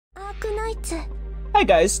Hi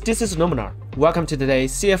guys, this is Nominar. Welcome to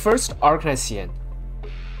today's CF First Arknights.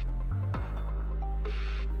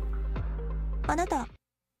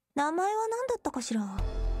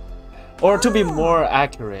 Or to be more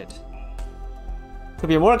accurate,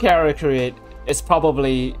 it's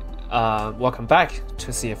probably welcome back to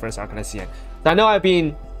CF First Arknights. I know I've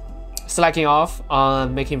been slacking off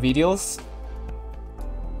on making videos.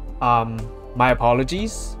 My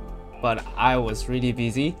apologies, but I was really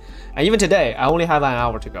busy, and even today I only have an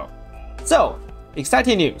hour to go. So,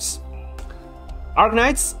 exciting news!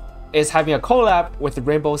 Arknights is having a collab with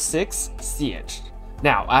Rainbow Six Siege.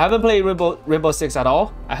 Now, I haven't played Rainbow Six at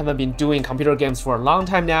all. I haven't been doing computer games for a long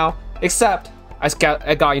time now, except I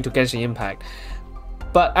got into Genshin Impact.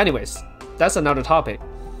 But anyways, that's another topic.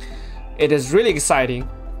 It is really exciting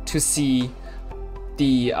to see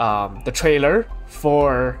the trailer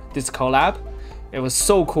for this collab. It was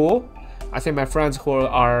so cool. I think my friends who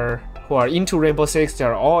are into Rainbow Six, they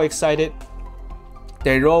are all excited.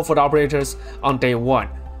 They roll for the operators on day 1.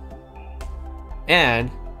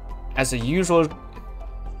 And as a usual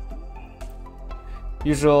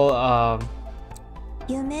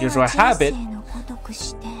habit,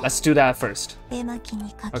 let's do that first.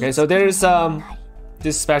 Okay, so there's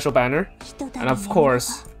this special banner, and of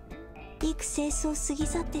course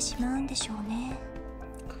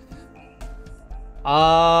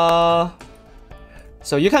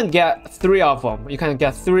so you can get 3 of them. You can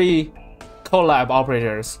get 3 collab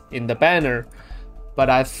operators in the banner, but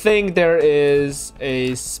I think there is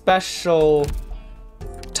a special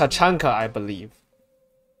Tachanka, I believe.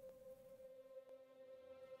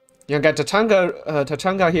 You can get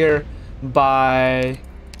Tachanka here by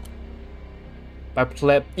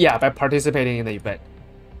participating in the event.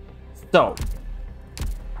 So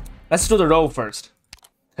let's do the roll first,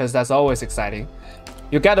 because that's always exciting.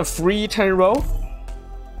 You get a free 10 roll.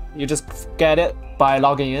 You just get it by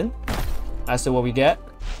logging in. That's what we get.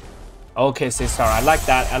 Okay, 6-star. I like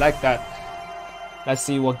that. I like that. Let's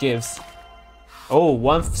see what gives. Oh,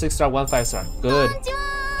 1 6-star, 1 5-star. Good.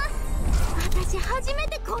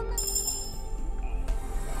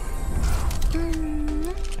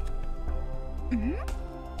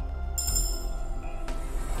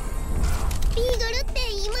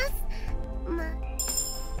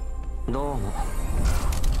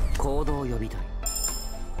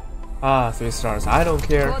 Ah, 3 stars. I don't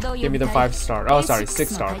care. Give me the 5-star. Oh, sorry,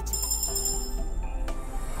 6-star.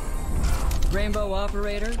 Rainbow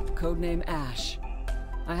Operator, codename Ash.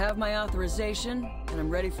 I have my authorization, and I'm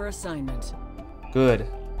ready for assignment. Good.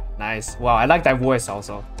 Nice. Wow, I like that voice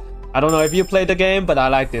also. I don't know if you played the game, but I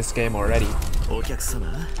like this game already.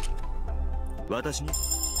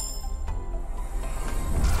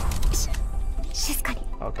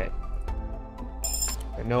 Okay.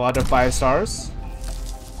 No other 5 stars.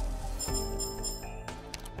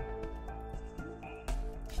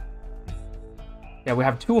 Yeah, we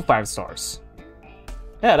have 2 5 stars.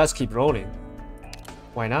 Yeah, let's keep rolling.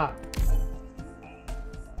 Why not?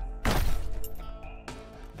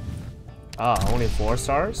 Ah, only 4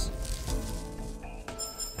 stars?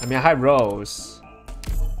 I mean, high rolls.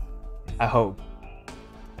 I hope.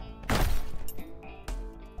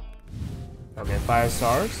 Okay, 5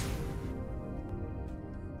 stars.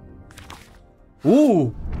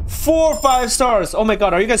 Ooh! 4 5 stars! Oh my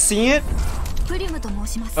god, are you guys seeing it?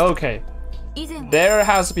 Okay. There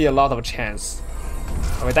has to be a lot of chance.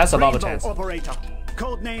 I mean, that's a lot of chance. Operator,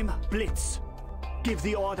 codename Blitz. Give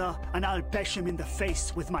the order and I'll bash him in the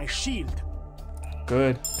face with my shield.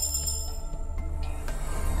 Good.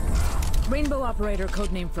 Rainbow Operator,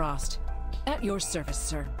 codename Frost. At your service,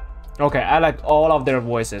 sir. Okay, I like all of their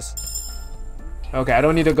voices. Okay, I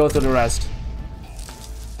don't need to go through the rest.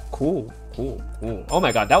 Cool, cool, cool. Oh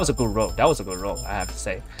my god, that was a good roll. That was a good roll, I have to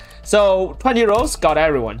say. So, 20 rolls, got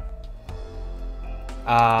everyone.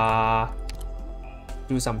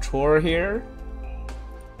 Do some chore here.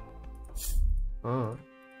 Oh.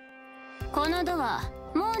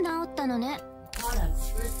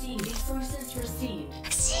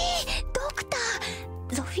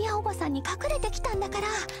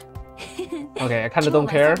 Okay, I kind of don't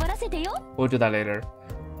care. We'll do that later.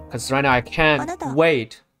 Because right now I can't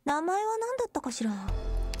wait. I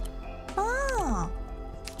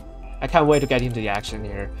can't wait to get into the action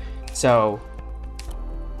here. So...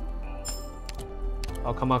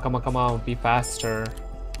 oh, come on, come on, come on. Be faster.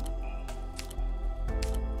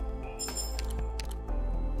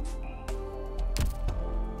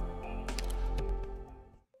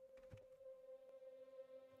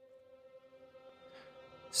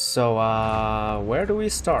 So, where do we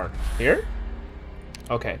start? Here?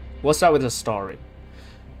 Okay, we'll start with the story.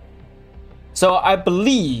 So I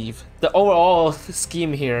believe the overall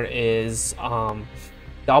scheme here is the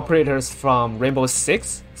operators from Rainbow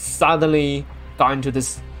Six suddenly got into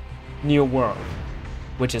this new world,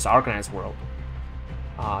 which is Arknights world.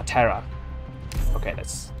 Terra. Okay,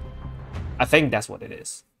 I think that's what it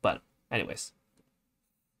is. But anyways.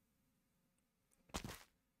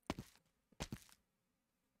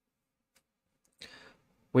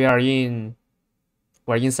 We're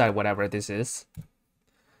inside whatever this is.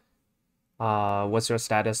 What's your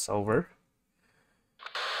status? Over.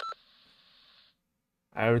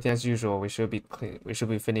 Everything as usual. We should be clean. We should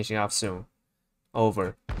be finishing up soon.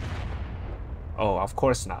 Over. Oh, of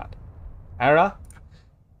course not. Era?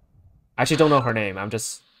 I actually don't know her name. I'm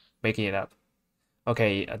just making it up.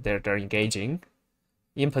 Okay, they're engaging.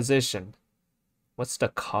 In position. What's the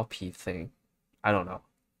copy thing? I don't know.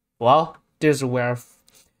 Well, this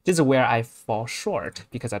is where I fall short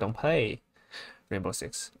because I don't play Rainbow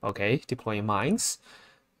Six. Okay, deploying mines.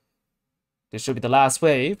 This should be the last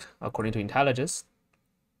wave, according to intelligence.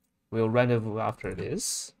 We'll rendezvous after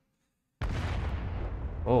this.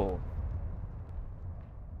 Oh.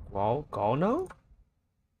 Well, go now?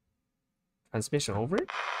 Transmission over?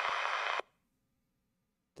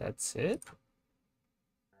 That's it.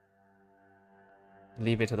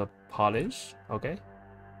 Leave it to the polish. Okay.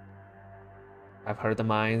 I've heard the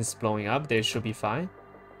mines blowing up. They should be fine.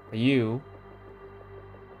 You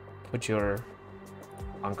put your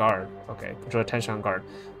on guard. Okay, put your attention on guard.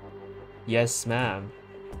 Yes, ma'am.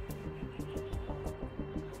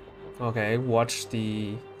 Okay, watch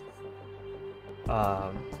the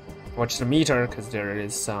meter because there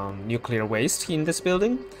is some nuclear waste in this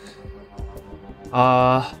building.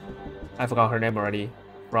 I forgot her name already.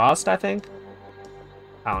 Frost, I think.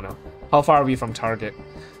 I don't know. How far are we from target?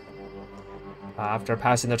 After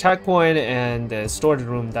passing the checkpoint and the storage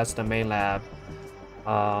room, that's the main lab.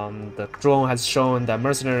 The drone has shown that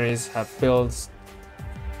mercenaries have built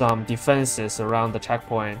some defenses around the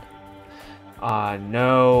checkpoint.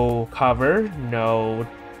 No cover, no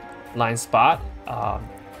line spot.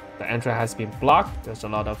 The entrance has been blocked. There's a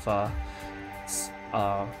lot of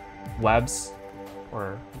webs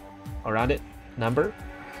or around it. Number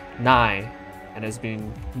 9, and it's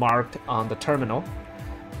been marked on the terminal.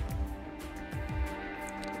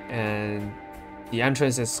 And the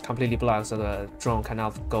entrance is completely blocked, so the drone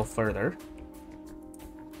cannot go further.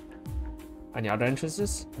 Any other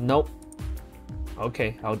entrances? Nope.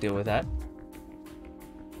 Okay, I'll deal with that.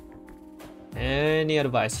 Any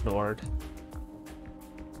advice, Lord?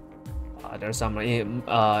 There's some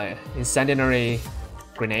incendiary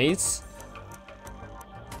grenades.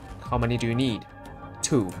 How many do you need?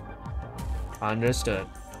 2. Understood.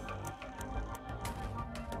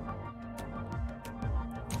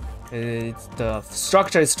 The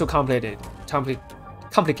structure is too complicated.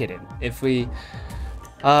 If we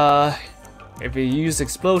use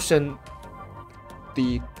explosion,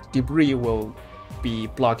 the debris will be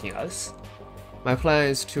blocking us. My plan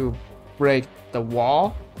is to break the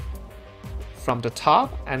wall from the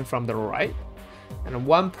top and from the right, and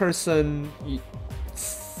one person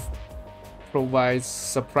provides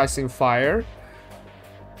suppressing fire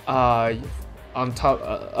on top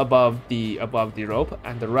above the rope,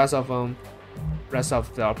 and the rest of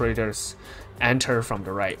the operators enter from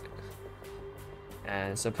the right.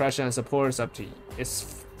 And suppression and support is up to you.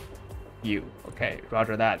 It's you. Okay,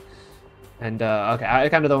 roger that. And okay, I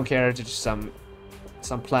kind of don't care. Just some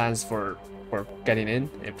plans for getting in.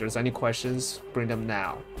 If there's any questions, bring them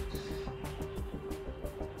now.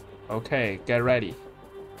 Okay, get ready.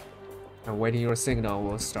 I'm waiting your signal.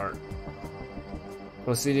 We'll start.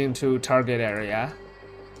 Proceeding to target area.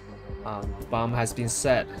 Bomb has been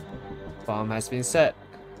set. Bomb has been set.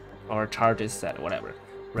 Or charge is set, whatever.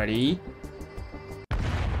 Ready?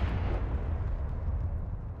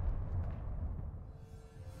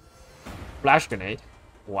 Flash grenade.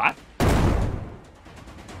 What?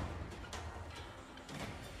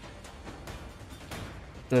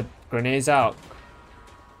 The grenade's out.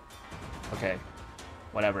 Okay.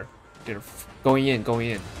 Whatever. They're going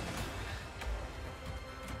in.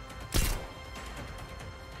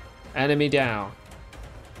 Enemy down.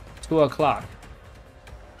 2 o'clock.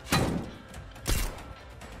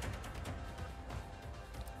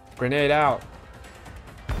 Grenade out.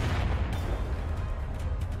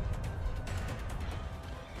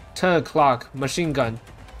 $10 machine gun.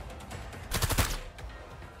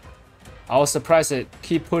 I'll suppress it.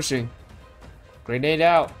 Keep pushing. Grenade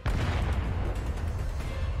out.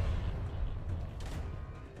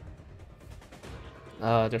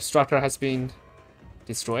 The structure has been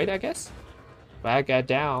destroyed, I guess. Back at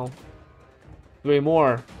down. 3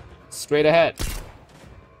 more. Straight ahead.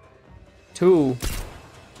 2.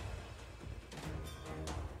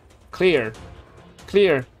 Clear.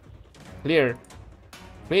 Clear. Clear.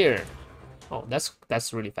 Clear. Oh,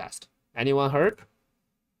 that's really fast. Anyone hurt?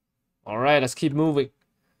 Alright, let's keep moving.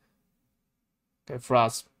 Okay,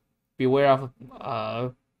 Frost. Beware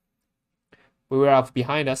of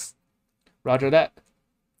behind us. Roger that.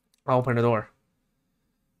 I'll open the door.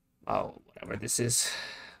 Oh, whatever this is.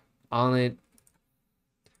 On it.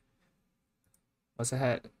 What's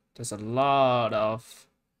ahead? There's a lot of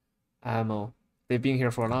ammo. They've been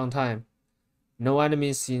here for a long time. No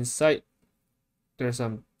enemies in sight. There's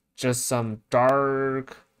just some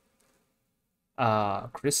dark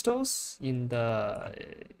crystals in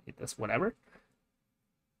this whatever.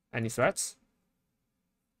 Any threats?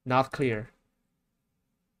 Not clear.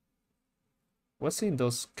 What's in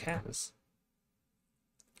those cans?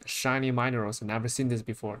 Shiny minerals. I've never seen this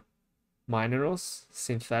before. Minerals?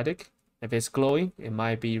 Synthetic? If it's glowing, it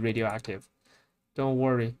might be radioactive. Don't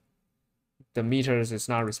worry. The meters is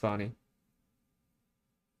not responding.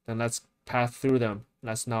 Then let's pass through them.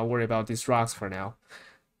 Let's not worry about these rocks for now.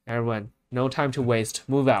 Everyone, no time to waste.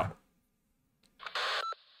 Move out.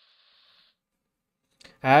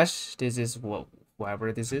 Ash, this is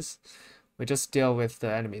whoever this is. We just deal with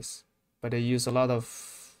the enemies. But they use a lot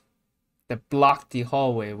of... They block the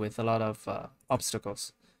hallway with a lot of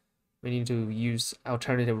obstacles. We need to use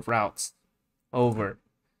alternative routes. Over.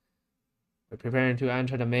 We're preparing to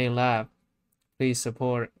enter the main lab. Please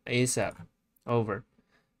support ASAP. Over.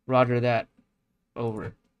 Roger that.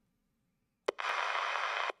 Over.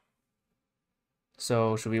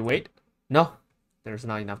 So, should we wait? No. There's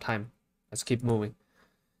not enough time. Let's keep moving.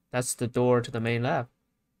 That's the door to the main lab.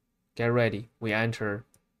 Get ready. We enter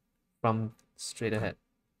from straight ahead.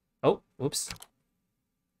 Oh, oops.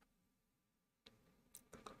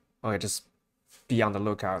 Okay, just be on the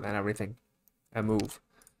lookout and everything. And move.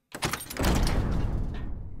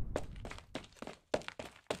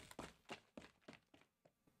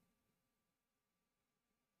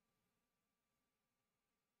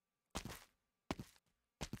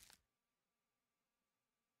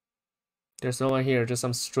 There's no one here, just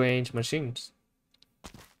some strange machines.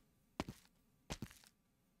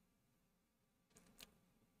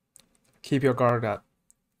 Keep your guard up.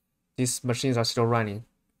 These machines are still running,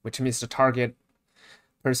 which means the target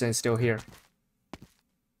person is still here.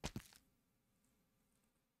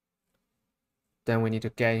 Then we need to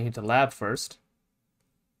get into the lab first.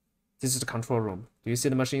 This is the control room. Do you see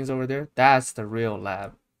the machines over there? That's the real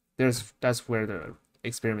lab. That's where the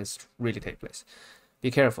experiments really take place. Be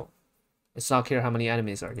careful. It's not clear how many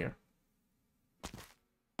enemies are here.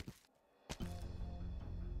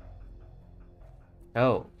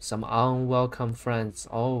 Oh, some unwelcome friends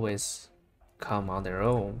always come on their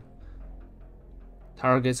own.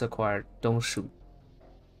 Targets acquired. Don't shoot.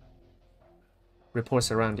 Report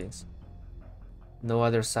surroundings. No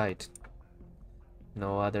other sight.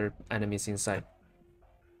 No other enemies in sight.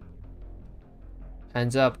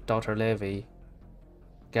 Hands up, Dr. Levy.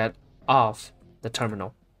 Get off the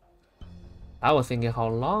terminal. I was thinking, how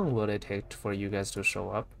long will it take for you guys to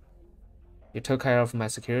show up? You took care of my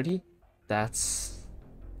security? That's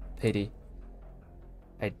pity.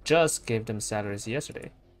 I just gave them salaries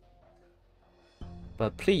yesterday.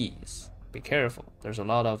 But please, be careful. There's a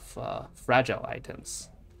lot of fragile items.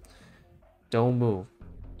 Don't move.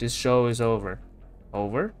 This show is over.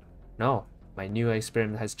 Over? No, my new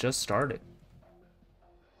experiment has just started.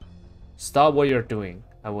 Stop what you're doing.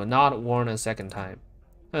 I will not warn a second time.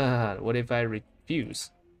 What if I refuse?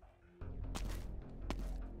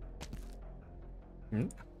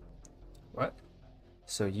 What?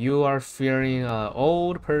 So you are fearing an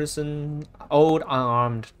old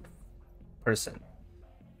unarmed person.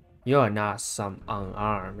 You are not some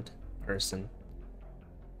unarmed person.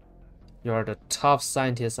 You are the top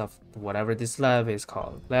scientist of whatever this lab is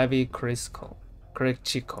called. Levi Critical.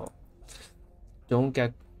 Don't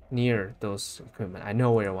get near those equipment. I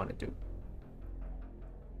know what you want to do.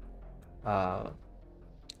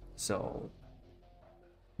 So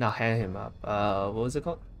now hand him up. What was it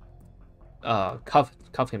called?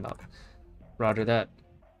 Cuff him up. Roger that.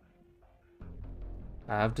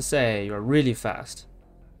 I have to say, you're really fast.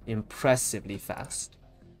 Impressively fast.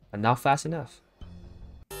 But not fast enough.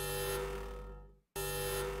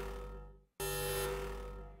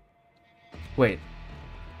 Wait.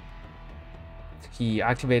 He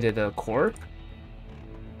activated the core?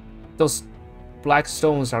 Those black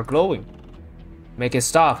stones are glowing. Make it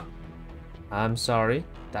stop. I'm sorry,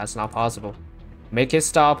 that's not possible. Make it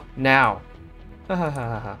stop now. Ha ha ha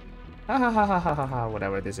ha ha. Ha ha ha ha ha ha.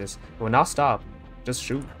 Whatever this is. It will not stop. Just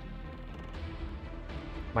shoot.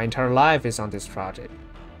 My entire life is on this project.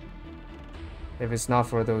 If it's not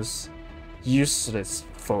for those useless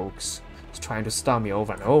folks trying to stop me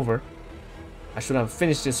over and over, I should have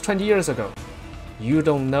finished this 20 years ago. You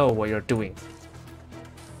don't know what you're doing.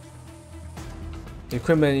 The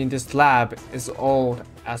equipment in this lab is old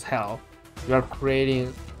as hell. You are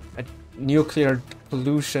creating a nuclear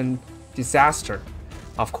pollution disaster.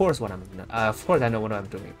 Of course I know what I'm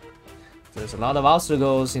doing. There's a lot of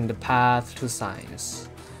obstacles in the path to science.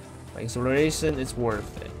 But exploration is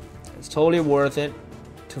worth it. It's totally worth it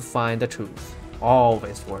to find the truth.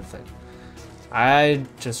 Always worth it. I'm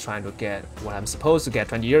just trying to get what I'm supposed to get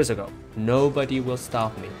 20 years ago. Nobody will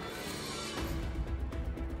stop me.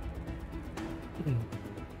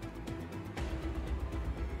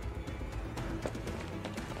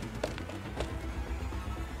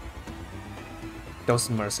 Those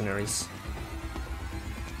mercenaries.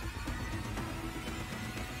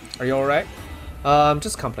 Are you alright? I'm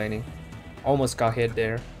just complaining. Almost got hit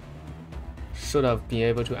there. Should have been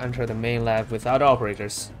able to enter the main lab without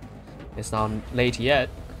operators. It's not late yet.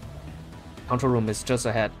 Control room is just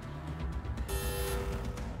ahead.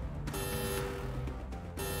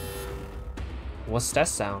 What's that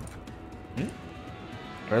sound?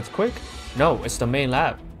 Earthquake? No, it's the main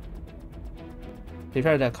lab.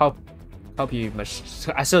 Prepare the copy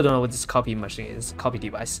machine. I still don't know what this copy machine is. Copy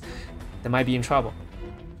device. They might be in trouble.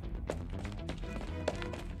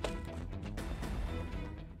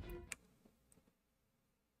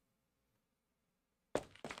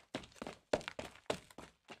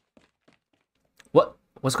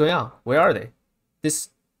 What's going on? Where are they?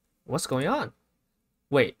 What's going on?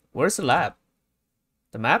 Wait, where's the lab?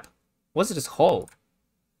 The map? What's this hole?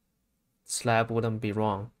 This lab wouldn't be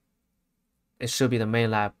wrong. It should be the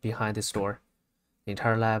main lab behind this door. The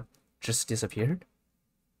entire lab just disappeared?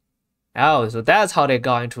 Oh, so that's how they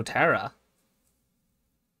got into Terra.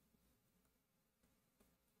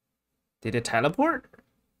 Did it teleport?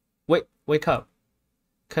 Wait, wake up.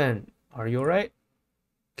 Ken, are you alright?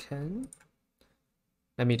 Ken?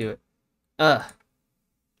 Let me do it.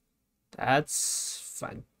 That's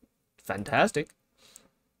fantastic.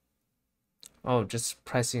 Oh, just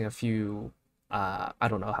pressing a few. I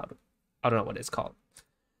don't know what it's called.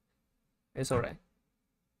 It's alright.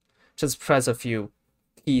 Just press a few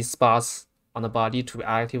key spots on the body to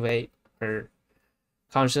activate her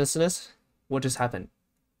consciousness. What just happened?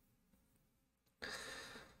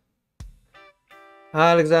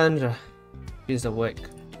 Alexandra, she's awake.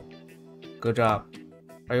 Good job.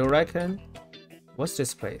 Are you alright, Ken? What's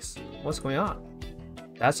this place? What's going on?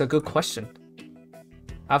 That's a good question.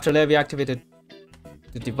 After Levi activated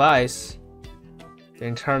the device, the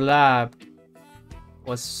entire lab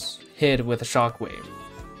was hit with a shockwave.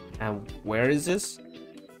 And where is this?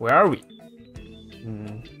 Where are we?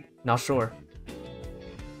 Not sure.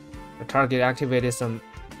 The target activated some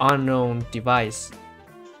unknown device,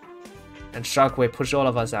 and shockwave pushed all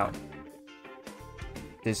of us out.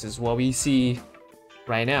 This is what we see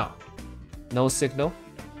right now. No signal.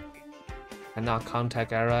 Cannot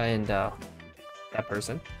contact Era and that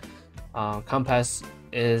person. Compass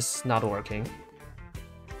is not working.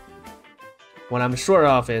 What I'm sure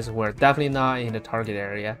of is we're definitely not in the target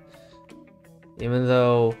area. Even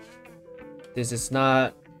though this is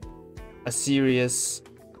not a serious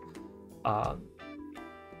a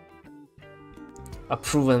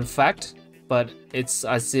proven fact, but it's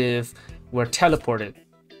as if we're teleported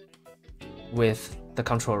with the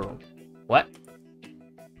control room. What?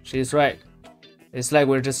 She's right. It's like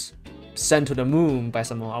we're just sent to the moon by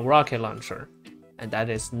some rocket launcher, and that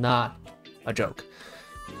is not a joke.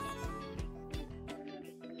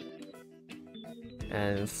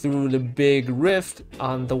 And through the big rift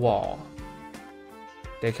on the wall,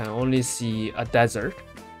 they can only see a desert,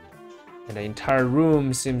 and the entire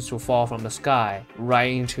room seems to fall from the sky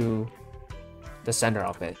right into the center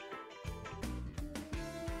of it.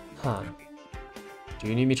 Huh. Do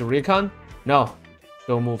you need me to recon? No,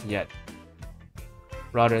 don't move yet.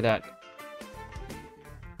 Rather that.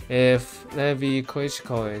 If Levi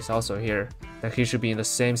Koichiko is also here, then he should be in the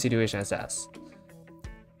same situation as us.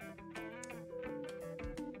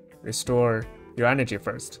 Restore your energy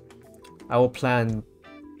first. I will plan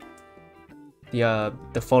the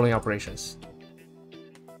following operations.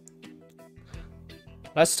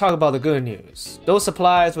 Let's talk about the good news. Those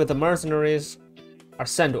supplies with the mercenaries are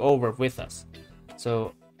sent over with us.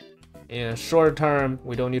 So in a short term,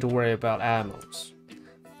 we don't need to worry about ammos.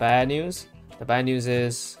 Bad news? The bad news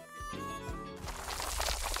is...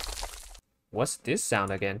 What's this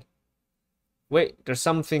sound again? Wait, there's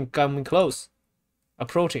something coming close.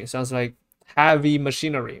 Approaching. Sounds like heavy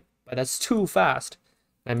machinery, but that's too fast.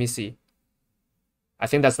 Let me see. I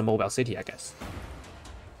think that's the mobile city, I guess.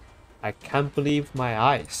 I can't believe my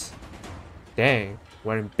eyes. Dang,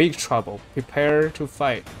 we're in big trouble. Prepare to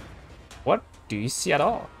fight. What do you see at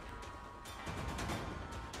all?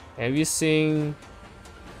 Have you seen...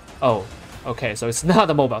 Oh, okay, so it's not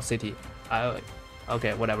a mobile city.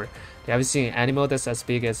 Okay, whatever. Have you seen an animal that's as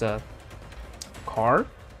big as a car?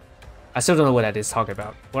 I still don't know what that is talking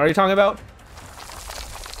about. What are you talking about?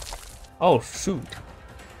 Oh, shoot.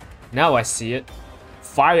 Now I see it.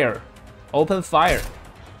 Fire. Open fire.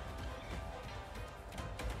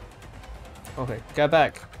 Okay, get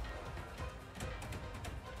back.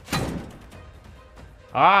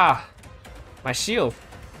 Ah! My shield.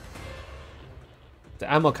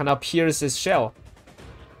 The ammo cannot pierce his shell.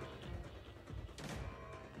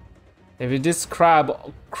 If this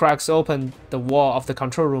crab cracks open the wall of the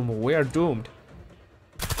control room, we are doomed.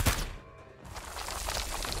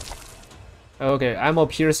 Okay, ammo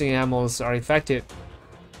piercing ammos are effective,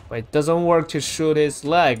 but it doesn't work to shoot his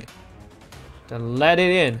leg. Then let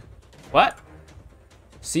it in. What?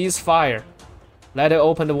 Cease fire. Let it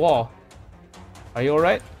open the wall. Are you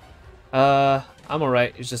alright? I'm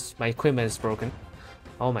alright. It's just my equipment is broken.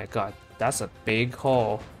 Oh my god, that's a big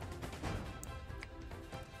hole.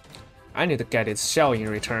 I need to get its shell in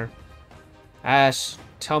return. Ash,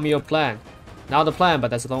 tell me your plan. Not the plan,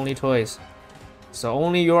 but that's the only choice. So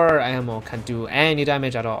only your ammo can do any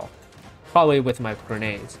damage at all. Probably with my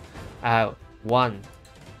grenades. I have 1.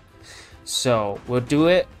 So we'll do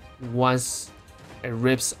it once it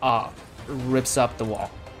rips up the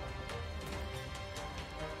wall.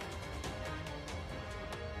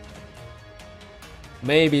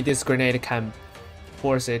 Maybe this grenade can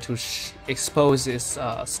force it to expose its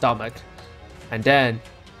stomach, and then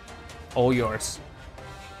all yours.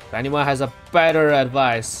 If anyone has a better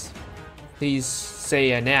advice, please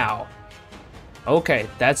say it now. Okay,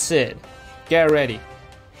 that's it. Get ready.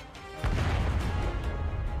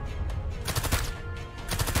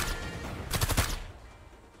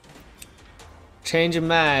 Change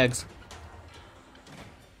mags.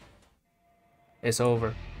 It's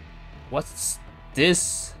over. What's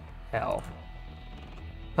this hell?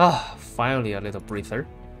 Ah, finally a little breather.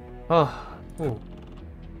 Oh, ooh.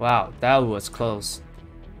 Wow, that was close.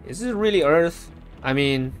 Is it really Earth? I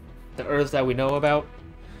mean, the Earth that we know about?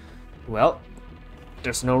 Well,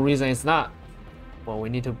 there's no reason it's not. Well, we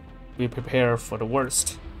need to be prepared for the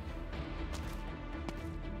worst.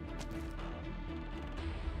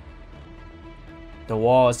 The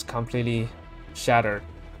wall is completely shattered.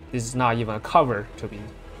 This is not even a cover to be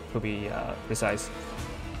precise.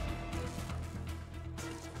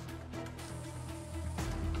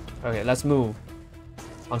 Okay, let's move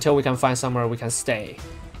until we can find somewhere we can stay.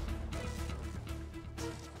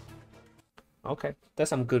 Okay,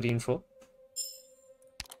 that's some good intro.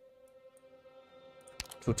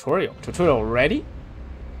 Tutorial ready?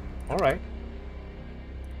 All right.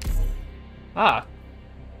 Ah.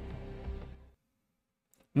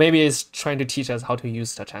 Maybe it's trying to teach us how to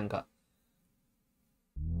use Tachanka.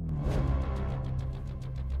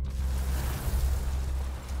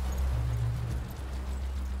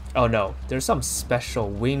 Oh no, there's some special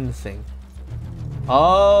wind thing.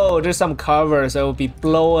 Oh, there's some covers that will be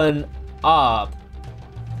blown up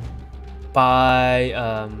by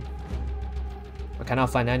I cannot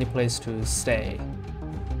find any place to stay.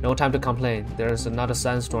 No time to complain. There's another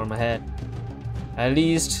sandstorm ahead. At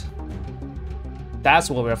least that's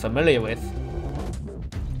what we're familiar with.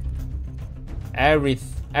 Every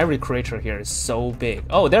creature here is so big.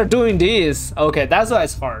 Oh, they're doing this. Okay, that's why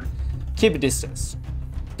it's hard. Keep distance.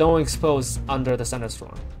 Don't expose under the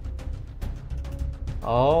sandstorm.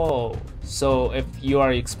 Oh, so if you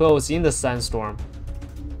are exposed in the sandstorm,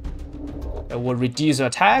 it will reduce your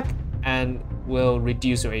attack and will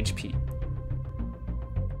reduce your HP.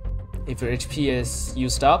 If your HP is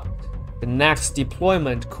used up, the next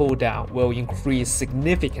deployment cooldown will increase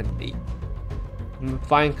significantly.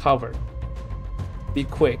 Find cover. Be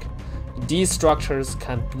quick. These structures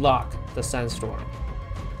can block the sandstorm,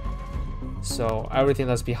 so everything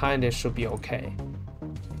that's behind it should be okay.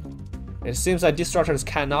 It seems like these structures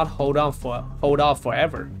cannot hold off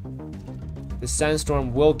forever. The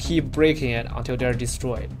sandstorm will keep breaking it until they're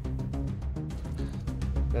destroyed.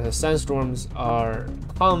 The sandstorms are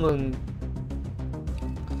common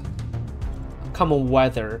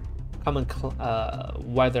weather, I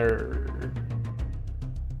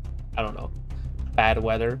don't know, bad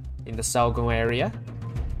weather in the Salgon area.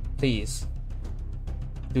 Please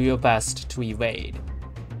do your best to evade.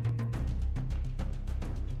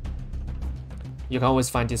 You can always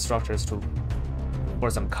find these structures for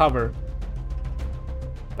some cover,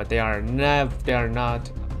 but they are not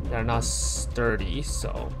sturdy,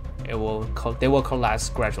 so they will collapse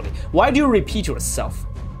gradually. Why do you repeat yourself?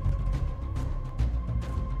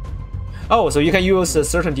 Oh, so you can use a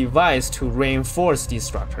certain device to reinforce these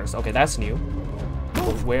structures. Okay, that's new.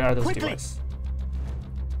 But where are those devices?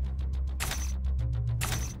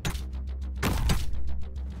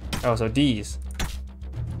 Oh, so these.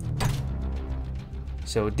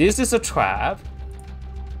 So this is a trap.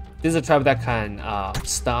 This is a trap that can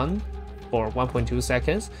stun for 1.2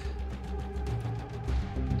 seconds.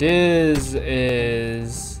 This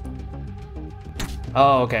is...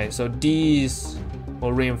 Oh, okay. So these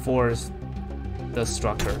will reinforce the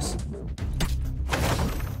structures.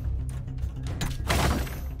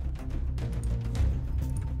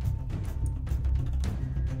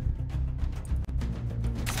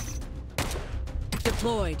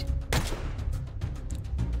 Deployed.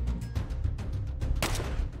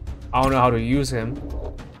 I don't know how to use him.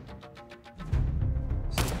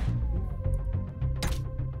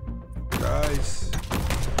 Guys,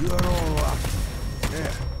 you are all up.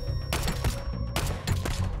 Yeah.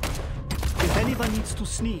 If anyone needs to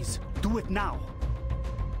sneeze, do it now.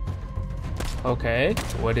 Okay,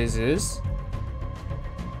 what is this?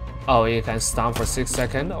 Oh, you can stun for 6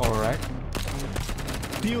 seconds. All right.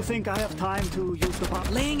 Do you think I have time to use the pump?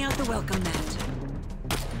 Laying out the welcome mat.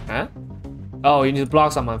 Huh? Oh, you need to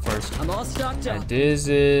block someone first. I'm all stocked up. And this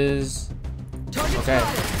is... Target Okay.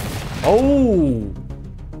 spotted. Oh!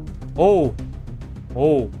 Oh!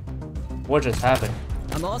 Oh! What just happened?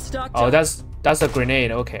 I'm all stocked Oh, up. that's a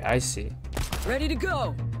grenade. Okay, I see. Ready to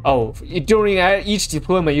go. Oh, during each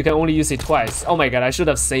deployment, you can only use it twice. Oh my god, I should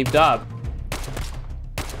have saved up.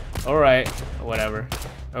 Alright, whatever.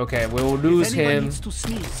 Okay, we will lose If anyone him needs to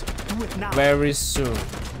sneeze, do it now. very soon,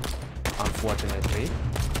 unfortunately.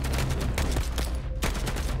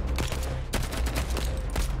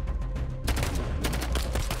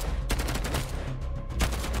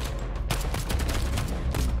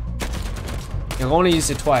 You can only use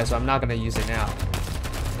it twice, so I'm not gonna use it now.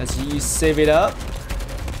 Let's save it up.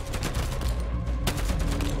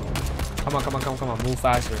 Come on, come on, come on, come on, move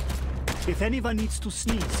faster. If anyone needs to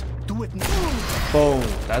sneeze, do it now. Boom,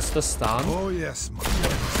 that's the stun. Oh yes, my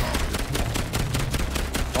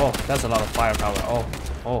Oh, that's a lot of firepower. Oh,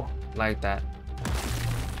 oh, like that.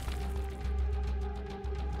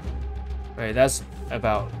 Wait, that's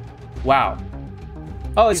about... Wow.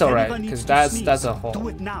 Oh, it's If alright, anyone because needs to that's sneeze, a hole. Do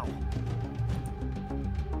it now.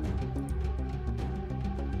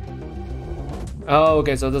 Oh,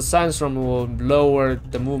 okay, so the sandstorm will lower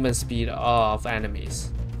the movement speed of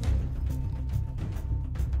enemies.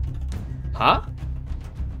 Huh?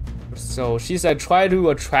 So she said try to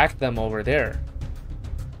attract them over there.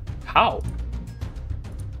 How?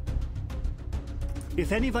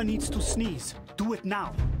 If anyone needs to sneeze, do it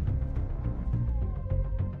now.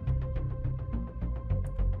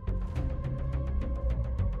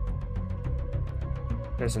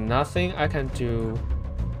 There's nothing I can do.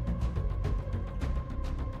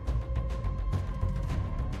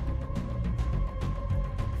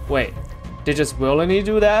 Wait, they just willingly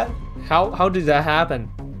do that? How did that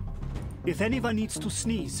happen? If anyone needs to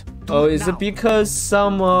sneeze, do Oh, it is now. it because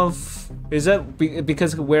some of... Is that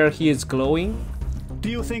because where he is glowing? Do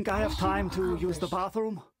you think I have time to use the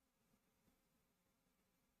bathroom?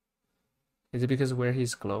 Is it because where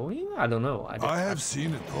he's glowing? I don't know. I have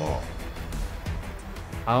seen it all.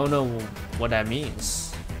 I don't know what that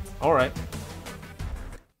means. Alright.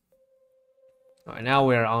 Alright, now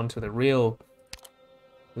we're on to the real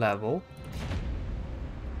level.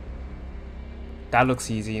 That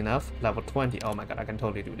looks easy enough. Level 20. Oh my god, I can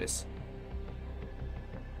totally do this.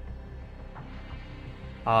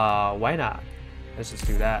 Why not? Let's just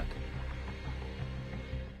do that.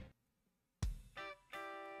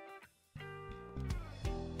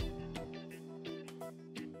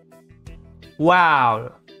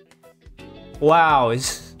 Wow. Wow,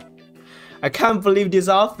 I can't believe this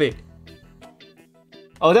outfit.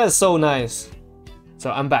 Oh, that's so nice.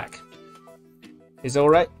 So I'm back. Is it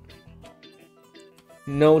alright?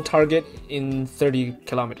 No target in 30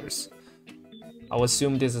 kilometers. I'll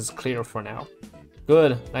assume this is clear for now.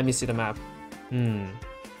 Good, let me see the map.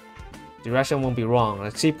 Direction won't be wrong.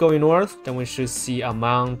 Let's keep going north, then we should see a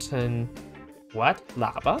mountain. What?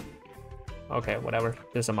 Lava? Okay, whatever.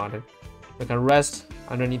 There's a mountain. We can rest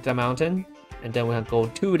underneath the mountain, and then we can go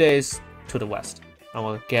 2 days to the west. And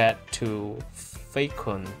we'll get to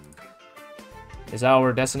Fakun. Is that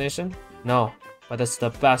our destination? No, but that's the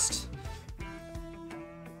best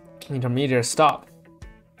intermediate stop.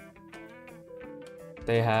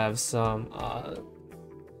 They have some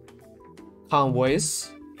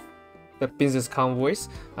convoys, the business convoys,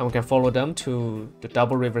 and we can follow them to the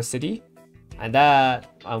Double River City. And that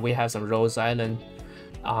we have some Rose Island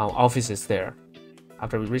offices there.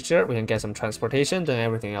 After we reach there, we can get some transportation, then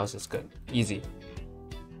everything else is good. Easy.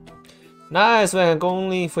 Nice, man.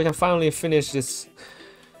 If we can finally finish this,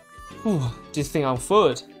 this thing on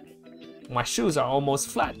foot. My shoes are almost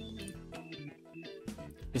flat.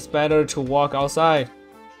 It's better to walk outside,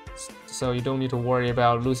 so you don't need to worry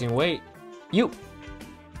about losing weight.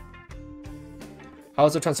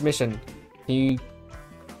 How's the transmission? Can you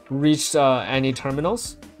reach any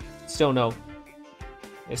terminals? Still no.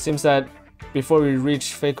 It seems that before we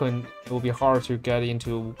reach Faquin, it will be hard to get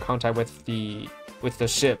into contact with the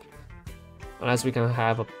ship, unless we can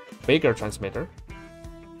have a bigger transmitter.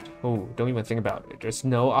 Oh, don't even think about it. There's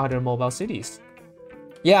no other mobile cities.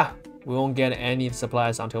 Yeah, we won't get any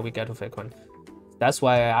supplies until we get to Faquin. That's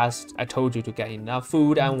why I told you to get enough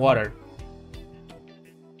food and water.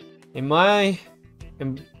 In my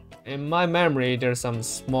memory, there's some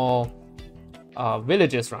small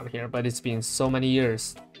villages around here, but it's been so many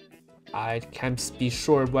years. I can't be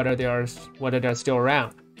sure whether they're still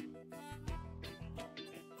around.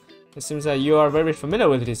 It seems that you are very familiar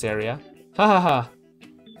with this area. Ha.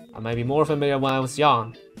 I might be more familiar when I was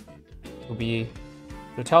young. To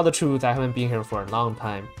tell the truth, I haven't been here for a long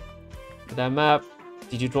time. That map,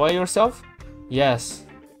 did you draw it yourself? Yes.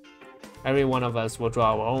 Every one of us will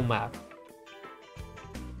draw our own map.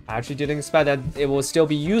 I actually didn't expect that it will still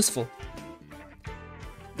be useful.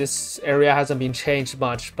 This area hasn't been changed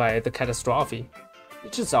much by the catastrophe.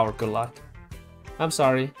 It's just our good luck. I'm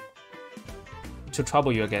sorry to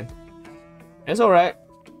trouble you again. It's alright.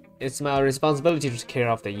 It's my responsibility to take care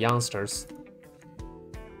of the youngsters.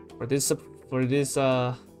 For this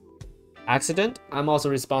accident, I'm also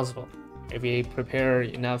responsible. If we prepare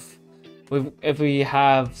enough, if we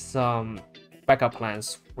have some backup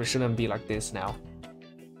plans, we shouldn't be like this now.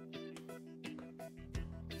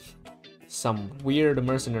 Some weird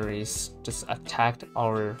mercenaries just attacked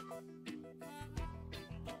our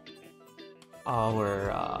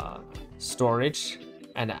storage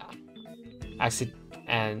and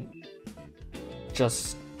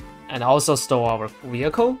also stole our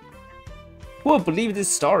vehicle. Who will believe this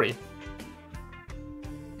story?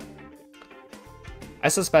 I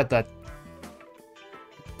suspect that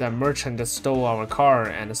the merchant stole our car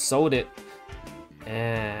and sold it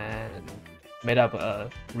and made up a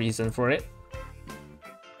reason for it.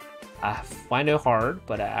 I find it hard,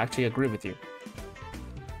 but I actually agree with you.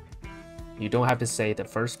 You don't have to say the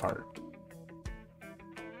first part.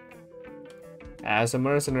 As a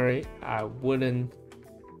mercenary, I wouldn't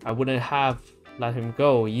have let him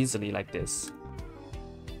go easily like this.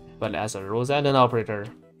 But as a Rose Island operator,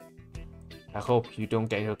 I hope you don't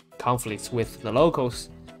get into conflicts with the locals.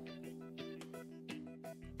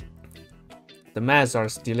 The mats are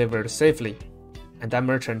delivered safely, and that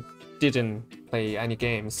merchant didn't play any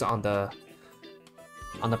games on the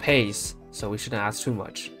pace, so we shouldn't ask too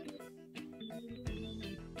much.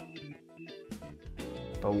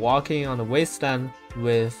 But walking on the wasteland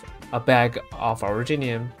with a bag of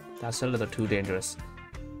Originium, that's a little too dangerous.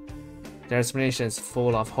 Their explanation is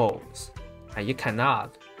full of holes, and you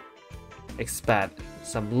cannot expect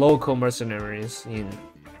some local mercenaries in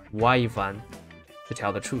OD-1 to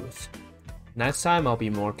tell the truth. Next time I'll be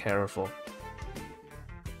more careful.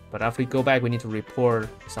 But after we go back, we need to report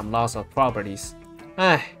some loss of properties.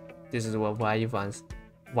 This is what OD-1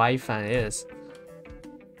 is.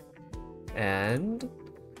 And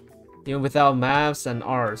even without maps and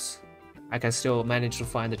arts, I can still manage to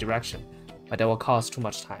find the direction, but that will cost too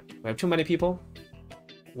much time. We have too many people.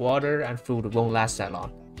 Water and food won't last that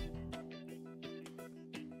long.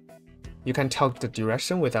 You can tell the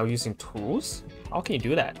direction without using tools? How can you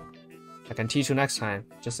do that? I can teach you next time,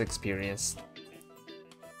 just experience.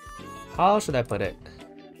 How should I put it?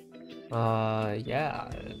 Yeah.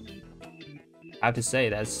 I have to say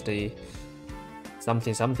that's the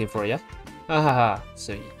something for you.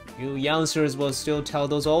 So you youngsters will still tell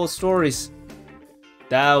those old stories.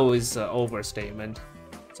 That was an overstatement.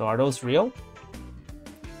 So are those real?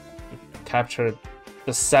 You captured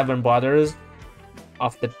the 7 brothers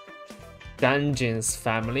of the Dungeons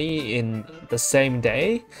family in the same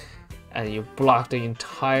day, and you blocked the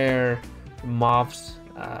entire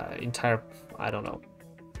I don't know.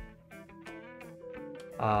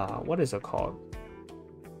 What is it called?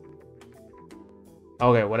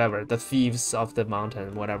 Okay, whatever. The thieves of the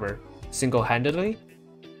mountain, whatever. Single-handedly.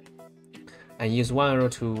 And use 1 arrow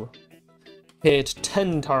to hit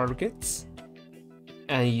 10 targets.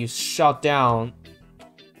 And you shot down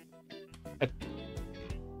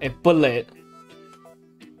a bullet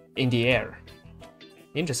in the air.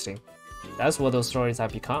 Interesting. That's what those stories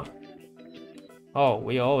have become. Oh,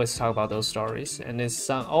 we always talk about those stories, and it's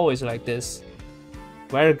always like this.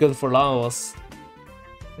 Very good for novels.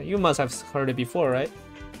 You must have heard it before, right?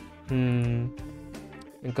 In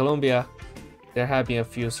Colombia, there have been a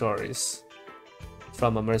few stories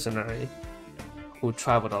from a mercenary who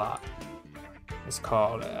traveled a lot. It's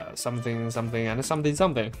called something something and something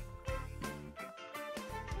something.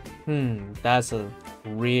 That's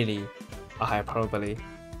really a hyperbole.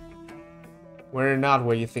 We're not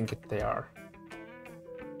where you think they are.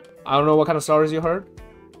 I don't know what kind of stories you heard,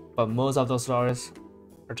 but most of those stories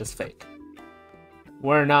are just fake.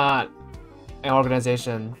 We're not an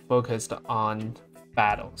organization focused on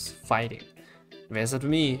battles, fighting. If to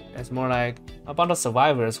me, it's more like a bunch of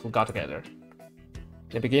survivors who got together.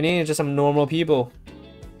 In the beginning, it's just some normal people,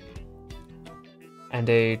 and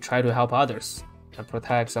they try to help others and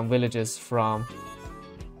protect some villages from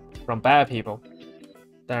bad people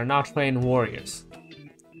that are not trained warriors.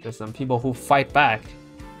 There's some people who fight back.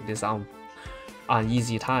 It is on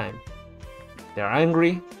easy time. They're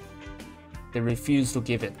angry. They refuse to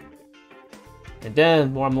give in. And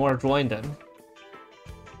then more and more join them.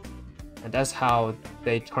 And that's how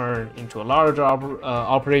they turn into a larger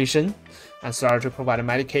operation and start to provide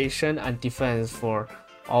medication and defense for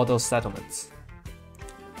all those settlements.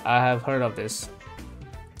 I have heard of this.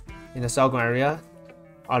 In the Salgon area,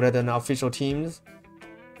 other than official teams,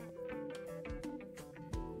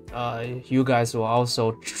 you guys will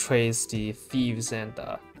also trace the thieves and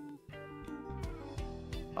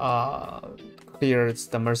clear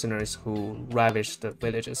the mercenaries who ravaged the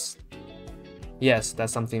villages. Yes,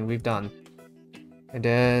 that's something we've done. And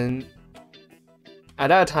then at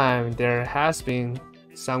that time, there has been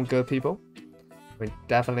some good people. We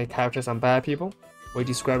definitely captured some bad people. We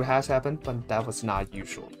describe it has happened, but that was not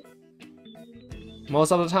usual.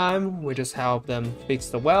 Most of the time, we just help them fix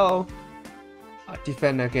the well,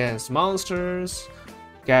 defend against monsters,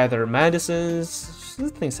 gather medicines,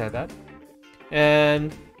 things like that.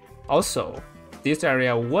 And also, this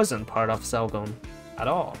area wasn't part of Salgon at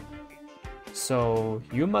all. So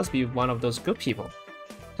you must be one of those good people.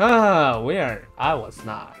 I was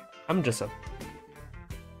not. I'm just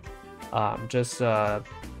a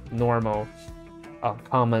normal,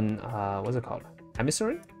 common, what's it called?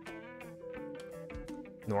 Emissary?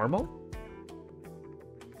 Normal?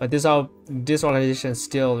 But this organization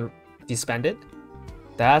still disbanded.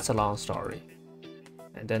 That's a long story.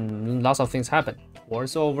 And then lots of things happen.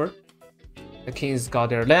 War's over. The kings got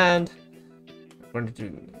their land.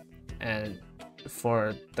 And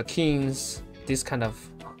for the kings, this kind of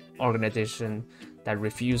organization that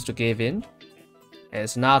refused to give in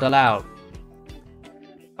is not allowed.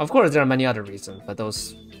 Of course, there are many other reasons, but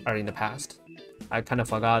those are in the past. I kind of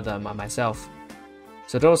forgot them myself.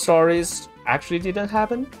 So those stories actually didn't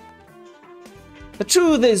happen. The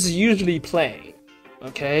truth is usually plain,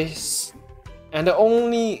 okay? And the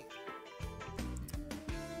only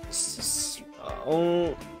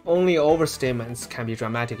overstatements can be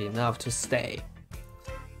dramatic enough to stay.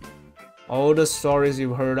 All the stories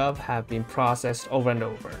you've heard of have been processed over and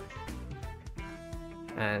over.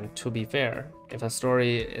 And to be fair, if a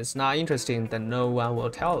story is not interesting, then no one will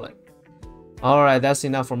tell it. Alright, that's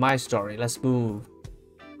enough for my story. Let's move.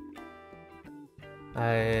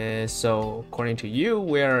 So, according to you,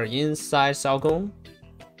 we're inside Salgon.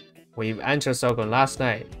 We've entered Salgon last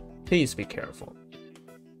night. Please be careful.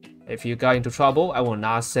 If you got into trouble, I will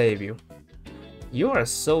not save you. You are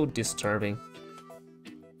so disturbing.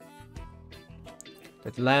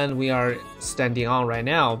 The land we are standing on right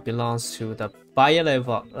now belongs to the Baile,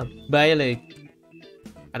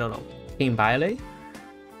 I don't know, King Baile?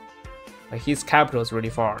 But his capital is really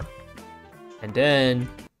far. And then...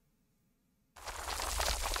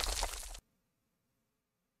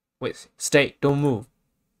 Wait, stay, don't move.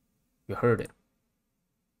 You heard it.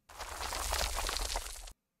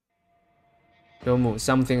 Don't move,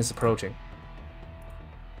 something's approaching.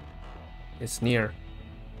 It's near.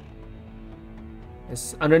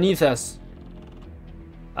 It's underneath us.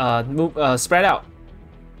 Move, spread out.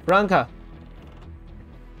 Branca.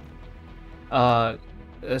 I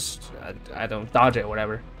don't dodge it,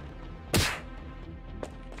 whatever.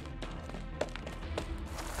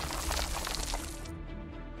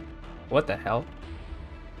 What the hell?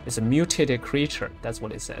 It's a mutated creature. That's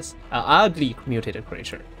what it says. An ugly mutated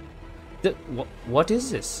creature. What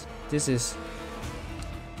is this? This is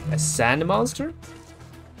a sand monster?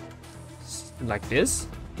 Like this?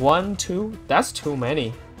 1, 2? That's too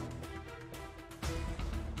many.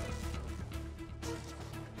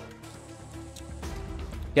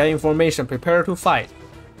 Get information. Prepare to fight.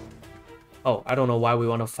 Oh, I don't know why we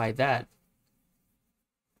want to fight that.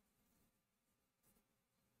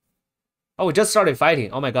 Oh, we just started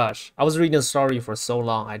fighting. Oh my gosh. I was reading the story for so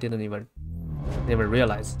long. I didn't even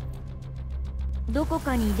realize. どこ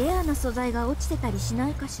かにレアな素材が落ちてたりしな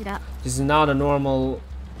いかしら。 This is not a normal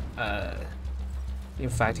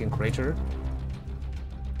infecting creature.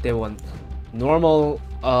 They want normal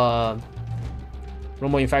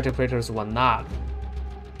infected creatures will not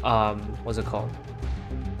what's it called?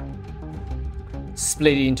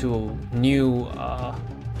 Split into new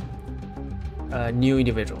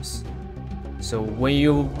individuals. So when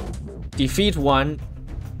you defeat one,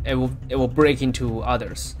 it will break into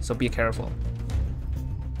others. So be careful.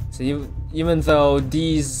 So even though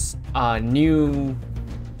these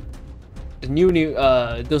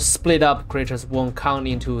those split up creatures won't count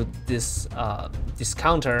into this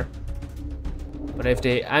counter, but if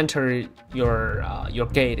they enter your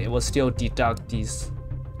gate, it will still deduct these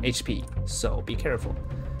HP. So be careful.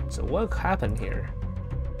 So what happened here?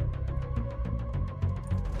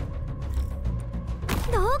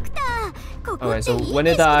 Okay, so when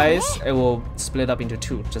it dies, it will split up into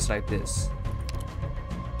two, just like this.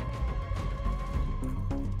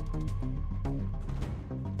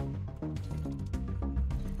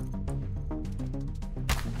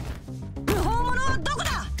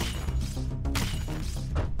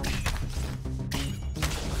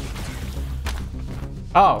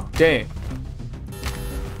 Oh, dang.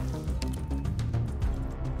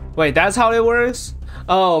 Wait, that's how it works?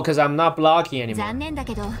 Oh, because I'm not blocking anymore.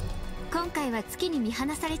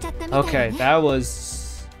 Okay, that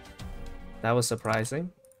was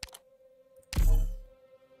surprising.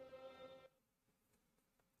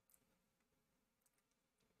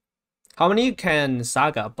 How many can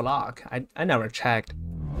Saga block? I never checked.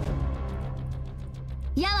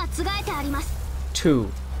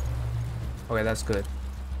 2. Okay, that's good.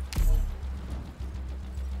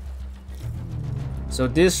 So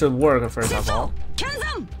this should work first of all.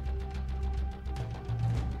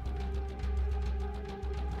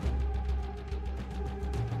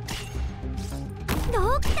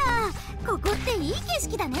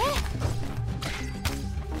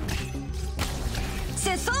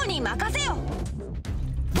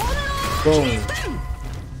 Boom.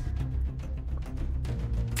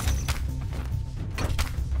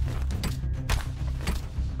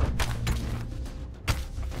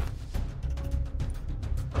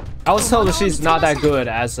 I was told she's not that good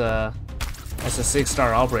as a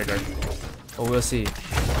 6-star operator, but we'll see.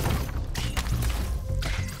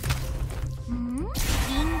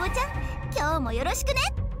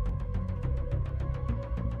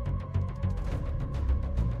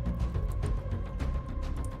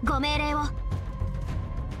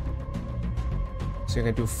 So you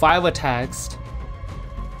can do 5 attacks.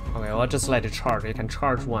 Okay, I'll just let it charge. It can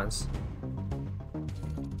charge once.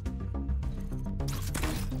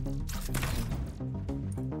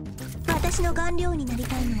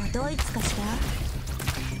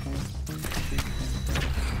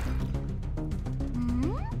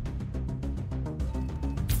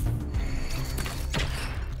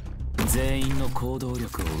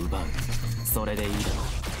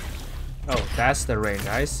 Oh, that's the range.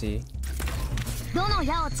 I see.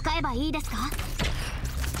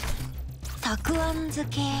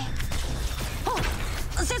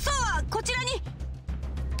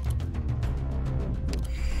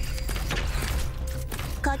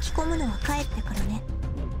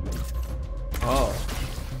 Oh.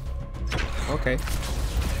 Okay.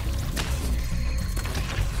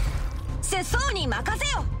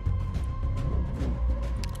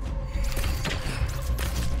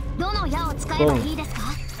 Boom.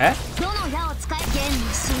 Eh?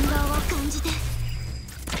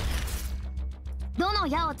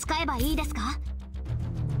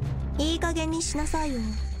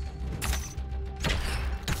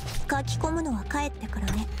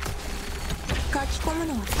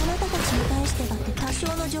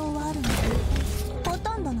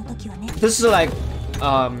 This is like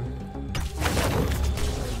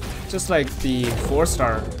just like the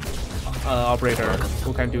 4-star operator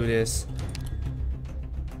who can do this.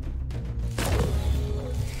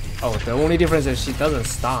 Oh, the only difference is she doesn't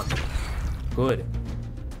stun. Good.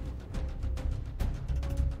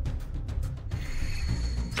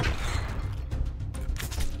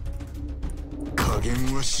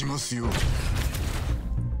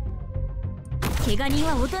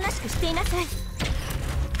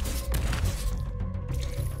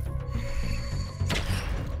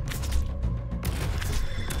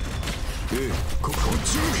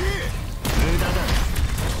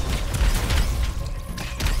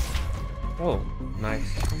 Oh, nice.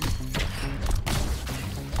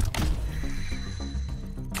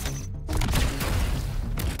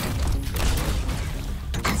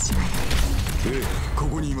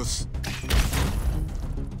 こにいます。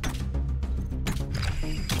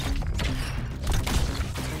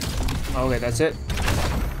 Okay, that's it.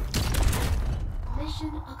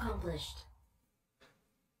 Mission accomplished.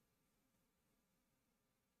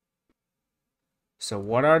 So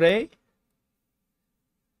what are they?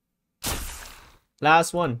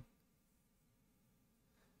 Last one.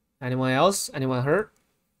 Anyone else? Anyone hurt?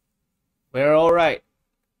 We're alright.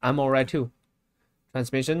 I'm alright too.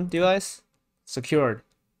 Transmission device secured.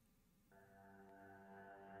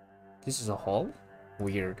 This is a hall?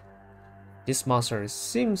 Weird. This monster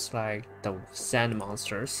seems like the sand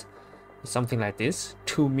monsters. Something like this.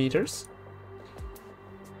 2 meters.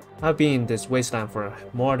 I've been in this wasteland for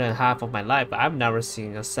more than half of my life, but I've never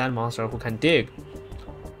seen a sand monster who can dig.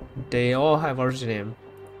 They all have Originium.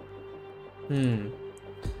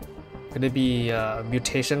 Could it be a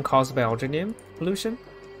mutation caused by Originium pollution?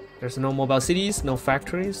 There's no mobile cities, no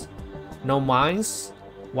factories, no mines.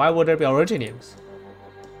 Why would there be Originiums?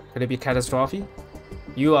 Could it be catastrophe?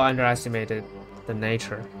 You underestimated the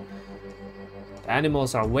nature. The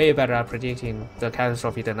animals are way better at predicting the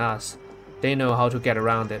catastrophe than us. They know how to get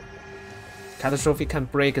around it. Catastrophe can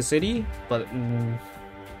break a city, but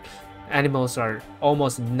animals are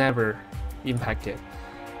almost never impacted.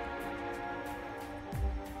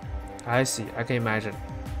 I see, I can imagine.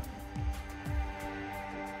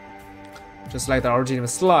 Just like the Originium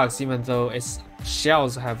slugs, even though its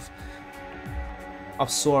shells have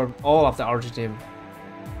absorbed all of the Originium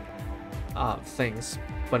things,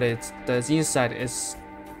 but the inside is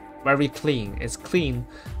very clean. It's clean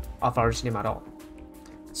of Originium at all.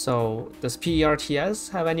 So does PERTS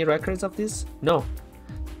have any records of this? No.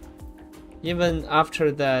 Even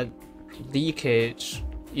after that leakage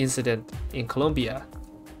incident in Colombia,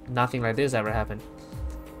 nothing like this ever happened.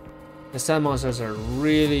 The sand monsters are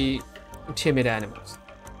really timid animals.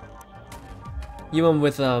 Even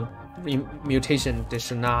with a mutation, this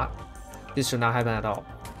should not happen at all.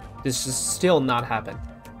 This should still not happen.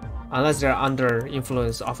 Unless they're under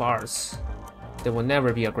influence of ours, they will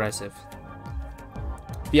never be aggressive.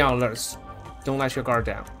 Be on alert. Don't let your guard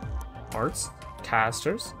down. Arts,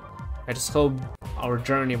 casters. I just hope our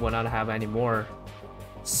journey will not have any more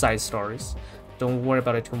side stories. Don't worry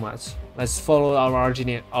about it too much. Let's follow our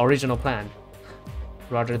original plan.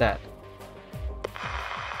 Roger that.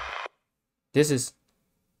 This is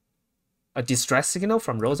a distress signal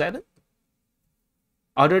from Rose Island?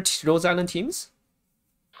 Other Rose Island teams?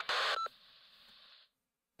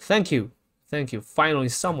 Thank you. Thank you. Finally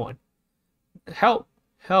someone. Help.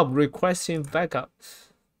 Help requesting backup.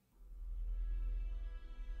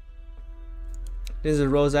 This is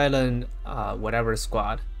Rose Island whatever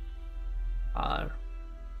squad.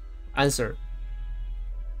 Answer.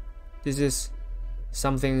 This is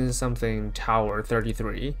something tower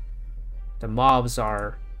 33. The mobs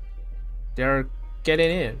they're getting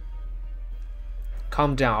in.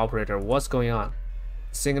 Calm down, operator. What's going on?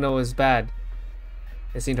 Signal is bad.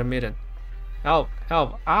 It's intermittent. Help!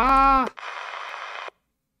 Help! Ah!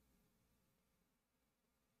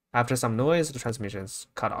 After some noise, the transmission's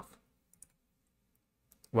cut off.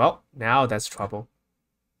 Well, now that's trouble.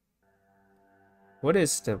 What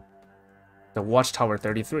is the Watchtower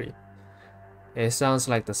 33? It sounds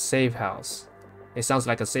like the safe house. It sounds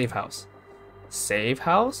like a safe house. Safe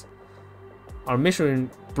house? Our mission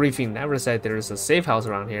briefing never said there is a safe house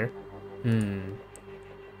around here.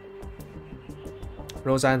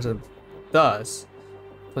 Rose Island does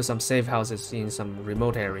put some safe houses in some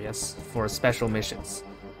remote areas for special missions,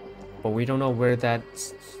 but we don't know where that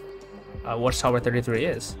Watchtower 33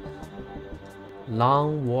 is.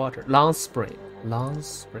 Long Spring.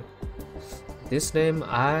 This name,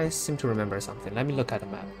 I seem to remember something. Let me look at the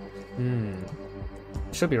map.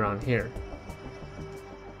 Should be around here.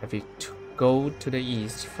 If you go to the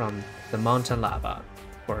east from the mountain lava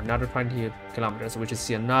for another 20 kilometers, we should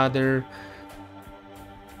see another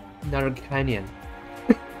canyon.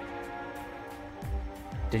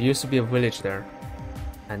 There used to be a village there,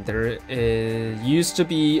 and there used to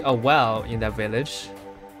be a well in that village.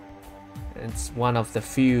 It's one of the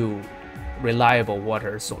few reliable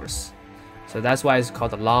water source, so that's why it's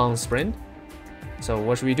called the Long Sprint. So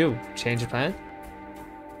what should we do? Change the plan?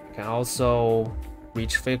 We can also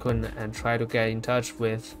reach Fakun and try to get in touch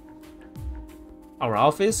with our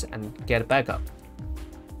office and get backup.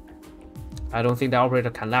 I don't think the operator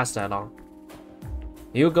can last that long.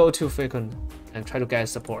 You go to Fakun and try to get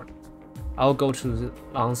support. I'll go to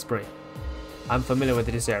Long Spring. I'm familiar with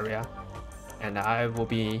this area, and it'll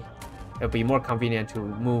be more convenient to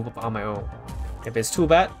move on my own. If it's too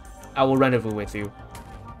bad, I will rendezvous with you.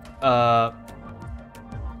 I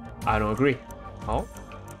don't agree. Oh?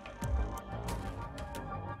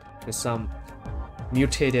 with some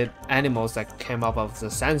mutated animals that came up of the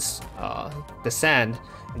sand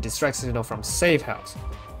and distract signal from safe house.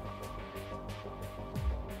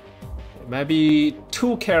 It might be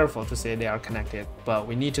too careful to say they are connected, but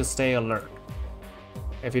we need to stay alert.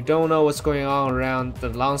 If you don't know what's going on around the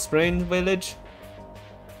Long Spring village,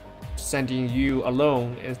 sending you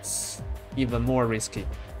alone is even more risky.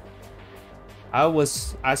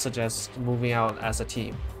 I suggest moving out as a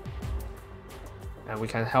team, and we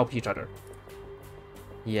can help each other.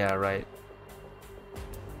 Yeah, right.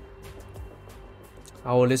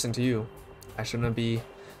 I will listen to you. I shouldn't be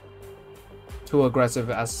too aggressive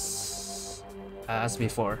as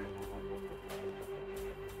before.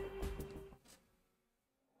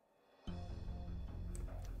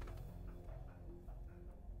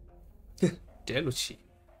 Deluchi.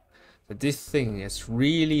 But this thing is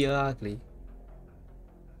really ugly.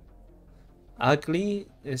 Ugly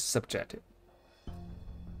is subjective.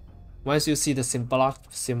 Once you see the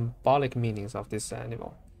symbolic meanings of this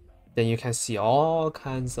animal, then you can see all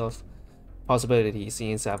kinds of possibilities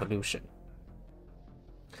in its evolution.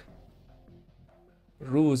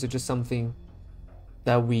 Rules are just something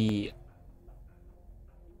that we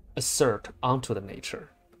assert onto the nature.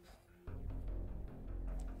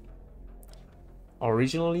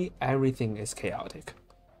 Originally, everything is chaotic.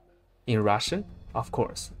 In Russian, of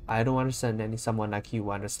course, I don't understand someone like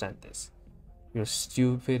you understand this. Your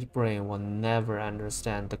stupid brain will never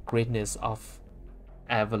understand the greatness of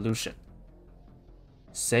evolution.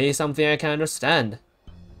 Say something I can understand.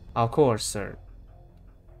 Of course, sir.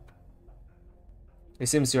 It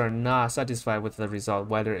seems you are not satisfied with the result,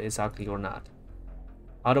 whether it's ugly or not.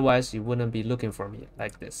 Otherwise, you wouldn't be looking for me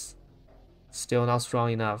like this. Still not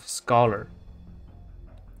strong enough, scholar.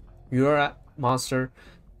 Your monster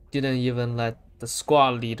didn't even let the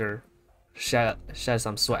squad leader shed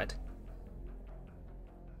some sweat.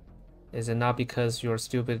 Is it not because your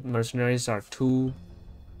stupid mercenaries are too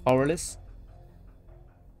powerless?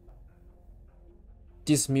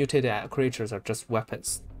 These mutated creatures are just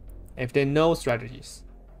weapons. If they know strategies,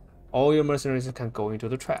 all your mercenaries can go into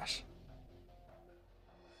the trash.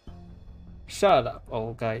 Shut up,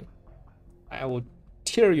 old guy. I will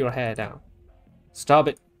tear your head down. Stop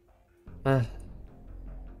it.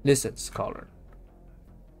 Listen, scholar.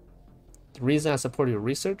 The reason I support your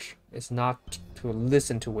research is not to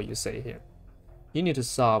listen to what you say here. You need to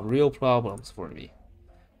solve real problems for me.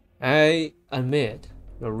 I admit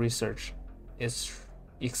your research is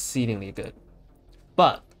exceedingly good.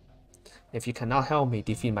 But if you cannot help me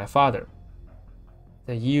defeat my father,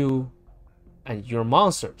 then you and your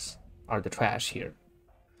monsters are the trash here.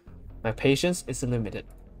 My patience is limited.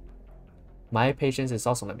 My patience is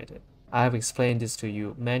also limited. I have explained this to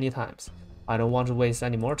you many times. I don't want to waste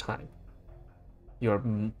any more time. You're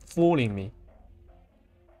fooling me.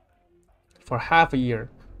 For half a year,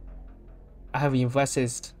 I have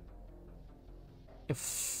invested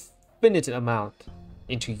infinite amount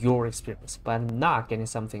into your experience, but I'm not getting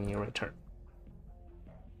something in return.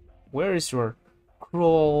 Where is your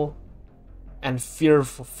cruel and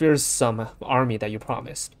fearsome army that you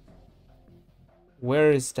promised?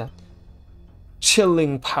 Where is that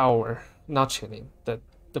chilling power? Not chilling, the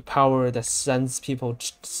power that sends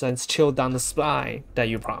chill down the spine that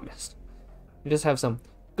you promised. You just have some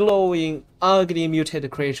glowing, ugly,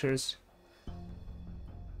 mutated creatures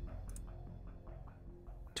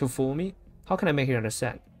to fool me? How can I make you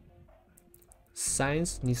understand?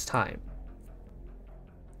 Science needs time.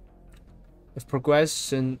 If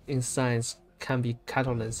progression in science can be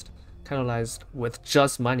catalyzed with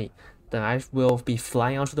just money, then I will be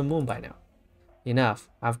flying onto the moon by now. Enough.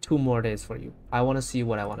 I have 2 more days for you. I want to see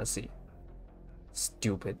what I want to see.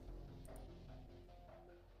 Stupid.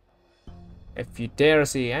 If you dare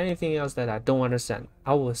see anything else that I don't understand,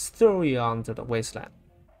 I will throw you onto the wasteland.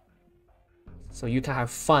 So you can have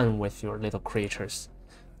fun with your little creatures.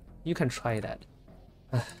 You can try that.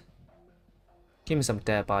 Give me some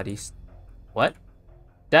dead bodies. What?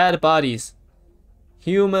 Dead bodies.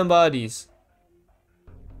 Human bodies.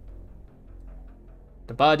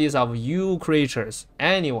 The bodies of you creatures.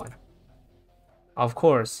 Anyone. Of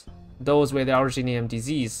course, those with the Originium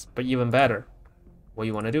disease, but even better. What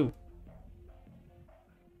you want to do?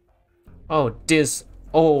 Oh, this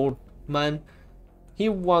old man. He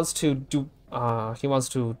wants to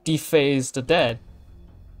deface the dead.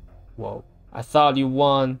 Whoa, I thought you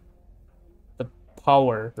won the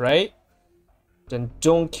power, right? Then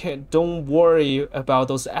don't worry about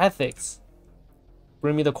those ethics.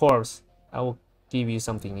 Bring me the corpse. I will give you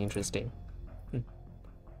something interesting.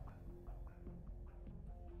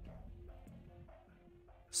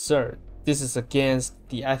 Sir, this is against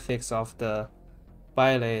the ethics of the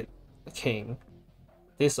violate the king.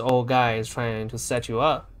 This old guy is trying to set you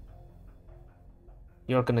up.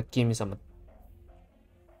 You're gonna give me some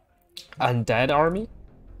undead army?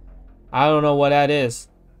 I don't know what that is.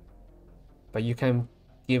 But you can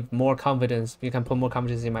give more confidence. You can put more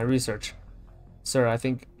confidence in my research. Sir, I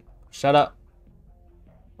think... Shut up.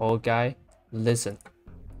 Old guy, listen.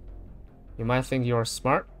 You might think you're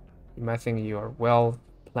smart. You might think you're well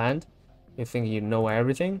planned. You think you know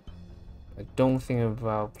everything. But don't think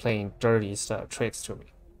about playing dirty tricks to me.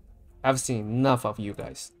 I've seen enough of you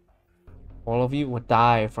guys. All of you will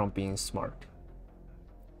die from being smart.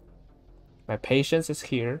 My patience is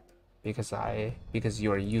here because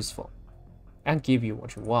you are useful and give you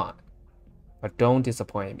what you want. But don't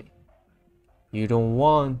disappoint me. You don't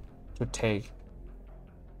want to take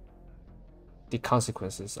the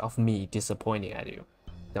consequences of me disappointing at you.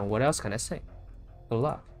 Then what else can I say? Good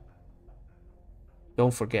luck.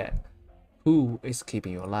 Don't forget who is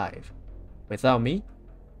keeping you alive. Without me,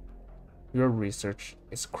 your research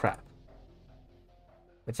is crap.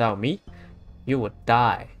 Without me, you would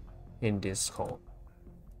die in this hole.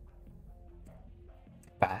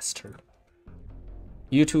 Bastard.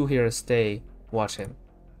 You two here stay, watch him.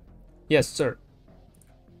 Yes, sir.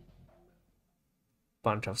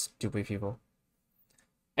 Bunch of stupid people.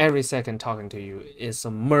 Every second talking to you is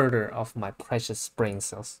a murder of my precious brain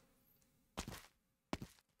cells.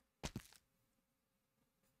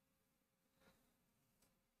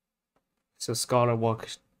 So Scholar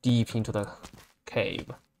walks deep into the cave.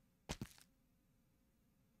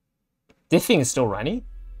 This thing is still running?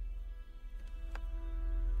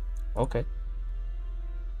 Okay.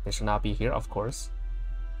 It should not be here, of course.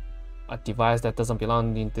 A device that doesn't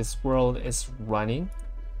belong in this world is running.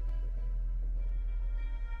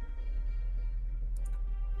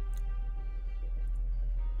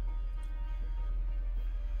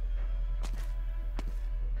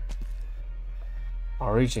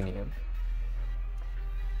 Originium.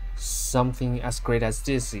 Something as great as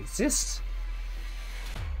this exists?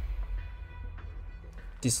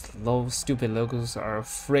 These low, stupid locals are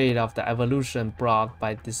afraid of the evolution brought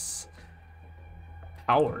by this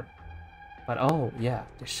power. But oh yeah,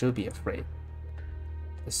 they should be afraid.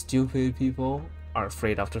 The stupid people are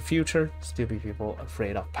afraid of the future. Stupid people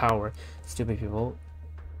afraid of power. Stupid people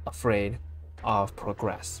afraid of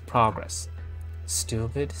progress.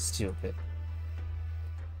 Stupid.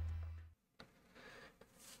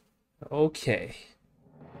 Okay.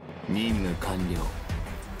 任務完了。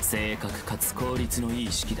正確かつ効率のい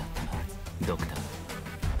い式だったな、ドクター。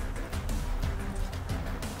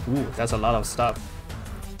Ooh, that's a lot of stuff.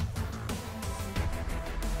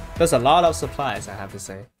 That's a lot of supplies, I have to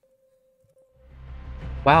say.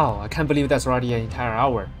 Wow, I can't believe that's already an entire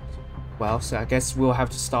hour. Well, so I guess we'll have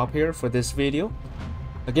to stop here for this video.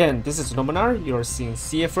 Again, this is Nominar. You're seeing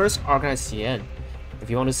See It First, Arknights CN. If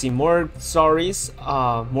you want to see more stories,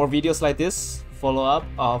 more videos like this, follow up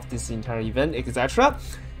of this entire event, etc.,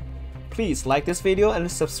 please like this video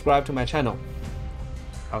and subscribe to my channel.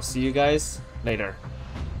 I'll see you guys later.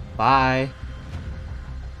 Bye.